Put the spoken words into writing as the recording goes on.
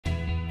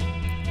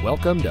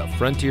Welcome to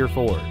Frontier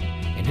Ford,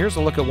 and here's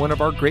a look at one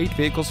of our great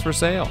vehicles for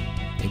sale.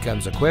 It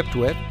comes equipped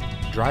with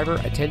driver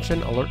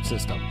attention alert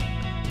system,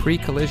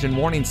 pre-collision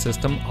warning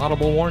system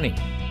audible warning,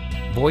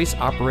 voice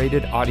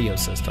operated audio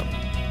system,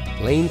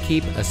 lane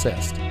keep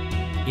assist,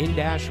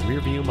 in-dash rear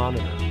view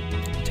monitor,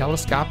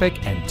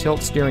 telescopic and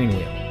tilt steering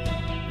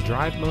wheel,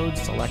 drive mode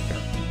selector,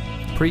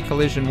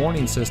 pre-collision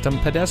warning system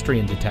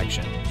pedestrian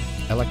detection,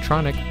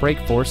 electronic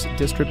brake force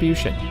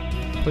distribution,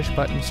 push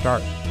button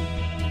start.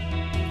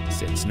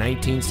 Since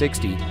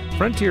 1960,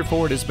 Frontier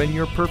Ford has been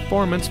your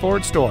performance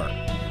Ford store.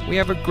 We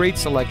have a great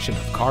selection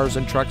of cars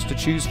and trucks to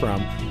choose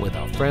from with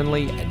a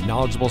friendly and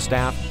knowledgeable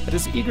staff that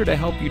is eager to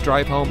help you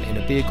drive home in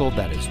a vehicle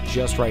that is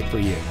just right for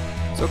you.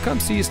 So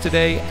come see us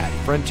today at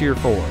Frontier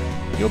Ford.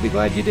 You'll be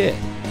glad you did.